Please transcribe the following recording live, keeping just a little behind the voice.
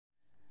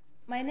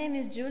My name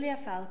is Julia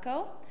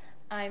Falko.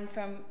 I'm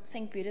from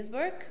St.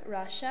 Petersburg,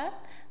 Russia.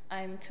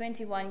 I'm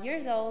 21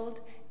 years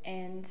old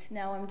and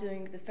now I'm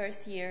doing the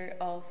first year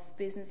of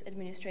Business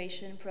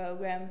Administration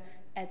program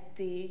at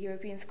the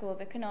European School of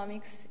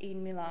Economics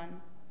in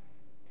Milan.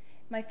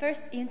 My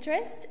first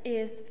interest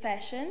is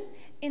fashion.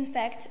 In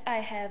fact, I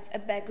have a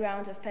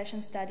background of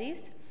fashion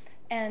studies.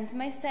 And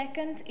my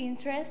second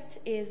interest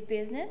is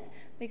business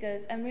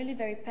because I'm really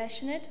very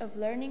passionate of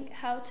learning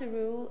how to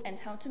rule and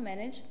how to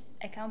manage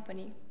a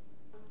company.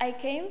 I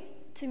came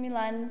to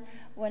Milan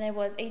when I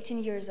was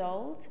 18 years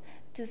old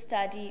to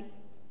study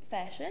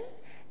fashion,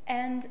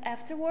 and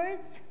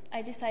afterwards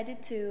I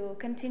decided to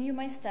continue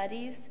my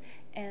studies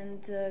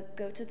and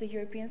go to the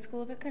European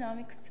School of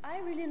Economics. I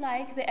really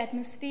like the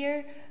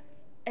atmosphere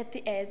at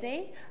the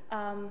ESE.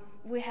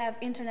 We have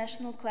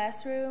international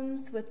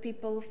classrooms with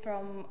people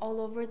from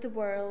all over the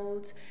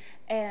world,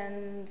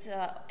 and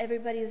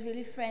everybody is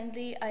really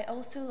friendly. I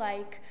also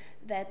like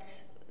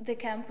that the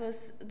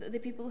campus, the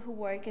people who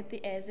work at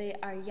the ESE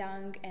are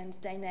young and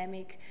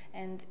dynamic,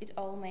 and it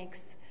all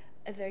makes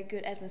a very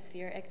good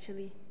atmosphere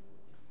actually.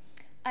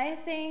 I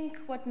think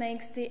what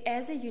makes the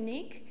ESE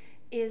unique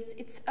is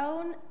its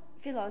own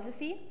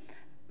philosophy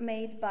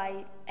made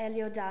by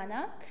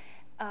Eliodana,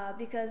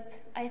 because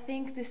I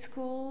think the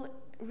school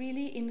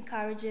really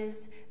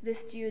encourages the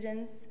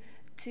students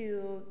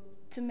to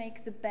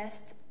make the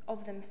best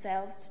of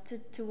themselves,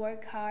 to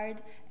work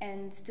hard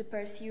and to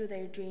pursue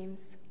their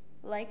dreams,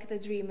 like the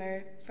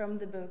dreamer from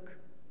the book.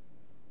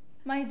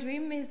 My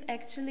dream is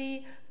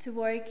actually to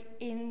work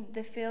in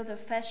the field of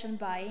fashion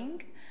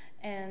buying,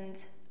 and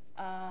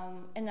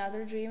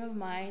another dream of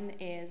mine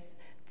is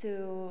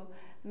to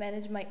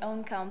manage my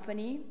own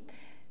company.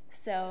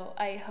 So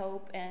I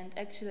hope, and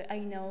actually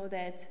I know,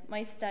 that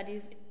my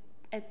studies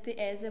at the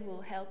ESE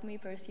will help me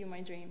pursue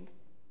my dreams.